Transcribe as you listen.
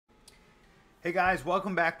Hey guys,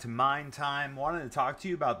 welcome back to Mine Time. Wanted to talk to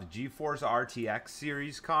you about the GeForce RTX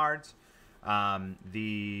series cards,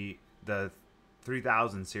 the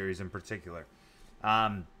 3000 series in particular.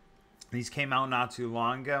 Um, these came out not too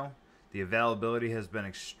long ago. The availability has been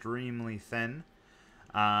extremely thin.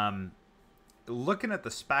 Um, Looking at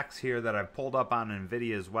the specs here that I've pulled up on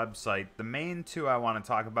Nvidia's website, the main two I want to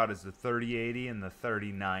talk about is the 3080 and the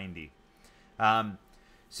 3090.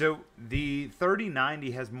 So the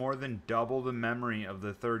 3090 has more than double the memory of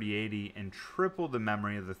the 3080 and triple the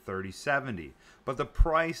memory of the 3070. But the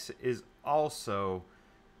price is also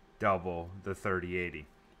double the 3080.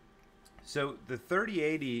 So the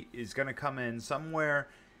 3080 is going to come in somewhere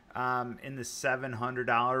in the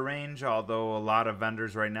 $700 range, although a lot of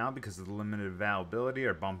vendors right now, because of the limited availability,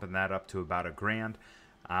 are bumping that up to about $1,000.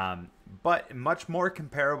 But much more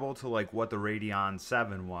comparable to like what the Radeon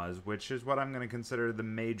 7 was, which is what I'm going to consider the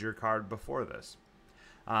major card before this.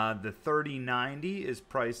 The 3090 is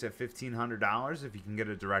priced at $1,500 if you can get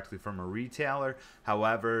it directly from a retailer.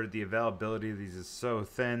 However, the availability of these is so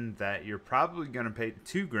thin that you're probably going to pay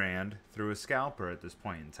 $2,000 through a scalper at this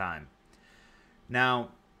point in time. Now,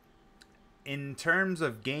 in terms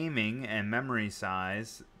of gaming and memory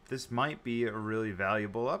size, this might be a really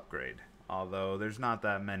valuable upgrade, although there's not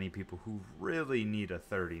that many people who really need a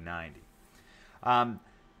 3090.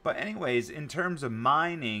 But anyways, in terms of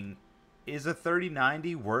mining, is a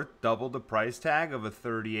 3090 worth double the price tag of a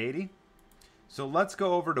 3080? So let's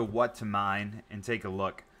go over to what to mine and take a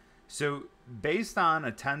look. So based on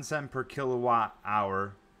a 10 cent per kilowatt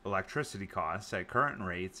hour electricity costs at current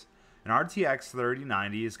rates, an RTX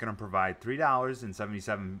 3090 is going to provide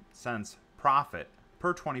 $3.77 profit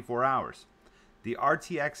per 24 hours. The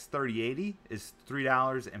RTX 3080 is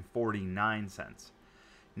 $3.49.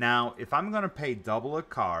 Now, if I'm going to pay double a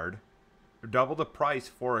card, or double the price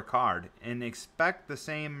for a card, and expect the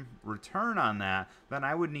same return on that, then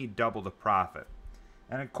I would need double the profit.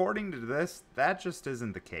 And according to this, that just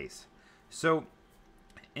isn't the case. So,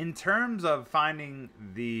 in terms of finding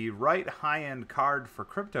the right high-end card for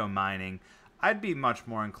crypto mining, I'd be much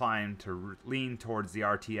more inclined to lean towards the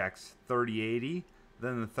RTX 3080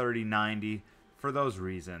 than the 3090 for those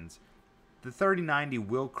reasons. The 3090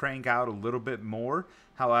 will crank out a little bit more.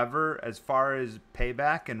 However, as far as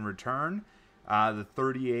payback and return, the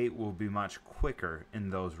 3080 will be much quicker in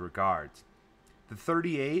those regards. The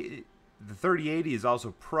 3080 is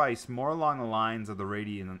also priced more along the lines of the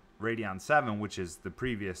Radeon 7, which is the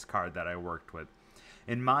previous card that I worked with.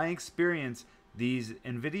 In my experience, these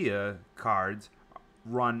Nvidia cards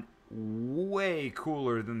run way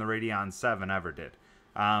cooler than the Radeon 7 ever did.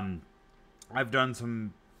 I've done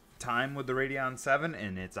some time with the Radeon 7,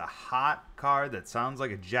 and it's a hot card that sounds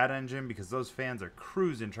like a jet engine because those fans are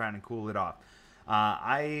cruising trying to cool it off.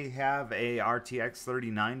 I have a RTX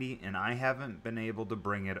 3090, and I haven't been able to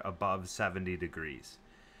bring it above 70 degrees.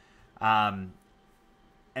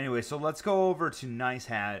 Anyway, so let's go over to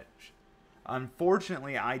NiceHash.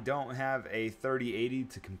 Unfortunately, I don't have a 3080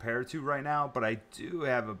 to compare to right now, but I do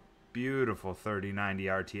have a beautiful 3090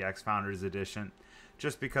 RTX Founders Edition,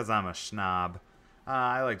 just because I'm a schnob.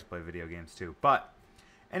 I like to play video games too. But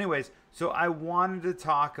anyways, so I wanted to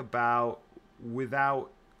talk about, without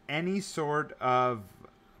any sort of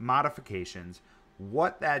modifications,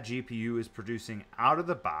 what that GPU is producing out of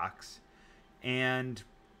the box and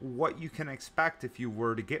what you can expect if you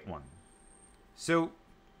were to get one. So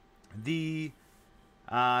the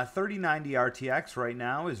 3090 RTX right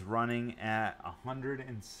now is running at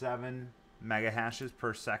 107 megahashes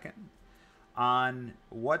per second. On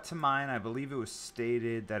what to mine, I believe it was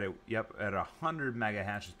stated that at 100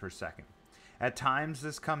 megahashes per second. At times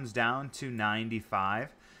this comes down to 95.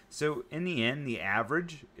 So in the end, the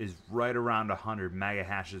average is right around 100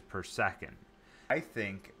 megahashes per second. I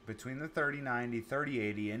think between the 3090,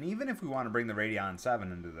 3080, and even if we want to bring the Radeon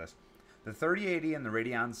 7 into this, the 3080 and the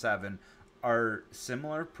Radeon 7 are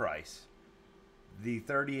similar price. The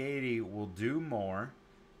 3080 will do more.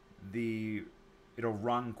 It'll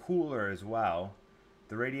run cooler as well.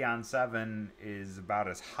 The Radeon 7 is about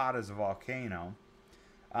as hot as a volcano.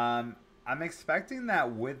 I'm expecting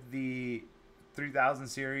that with the 3000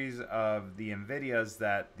 series of the Nvidias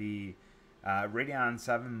that the Radeon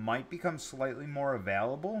 7 might become slightly more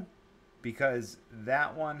available, because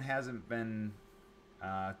that one hasn't been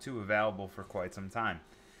too available for quite some time.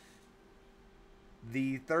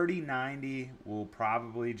 The 3090 will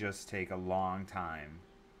probably just take a long time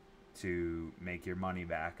to make your money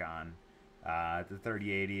back on. The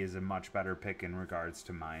 3080 is a much better pick in regards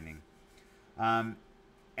to mining.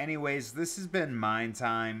 Anyways, this has been Mine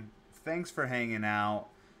Time. Thanks for hanging out.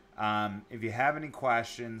 If you have any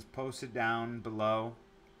questions, post it down below.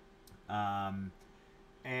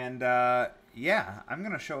 Yeah, I'm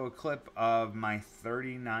going to show a clip of my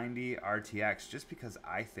 3090 RTX just because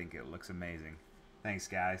I think it looks amazing. Thanks,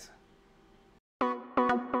 guys.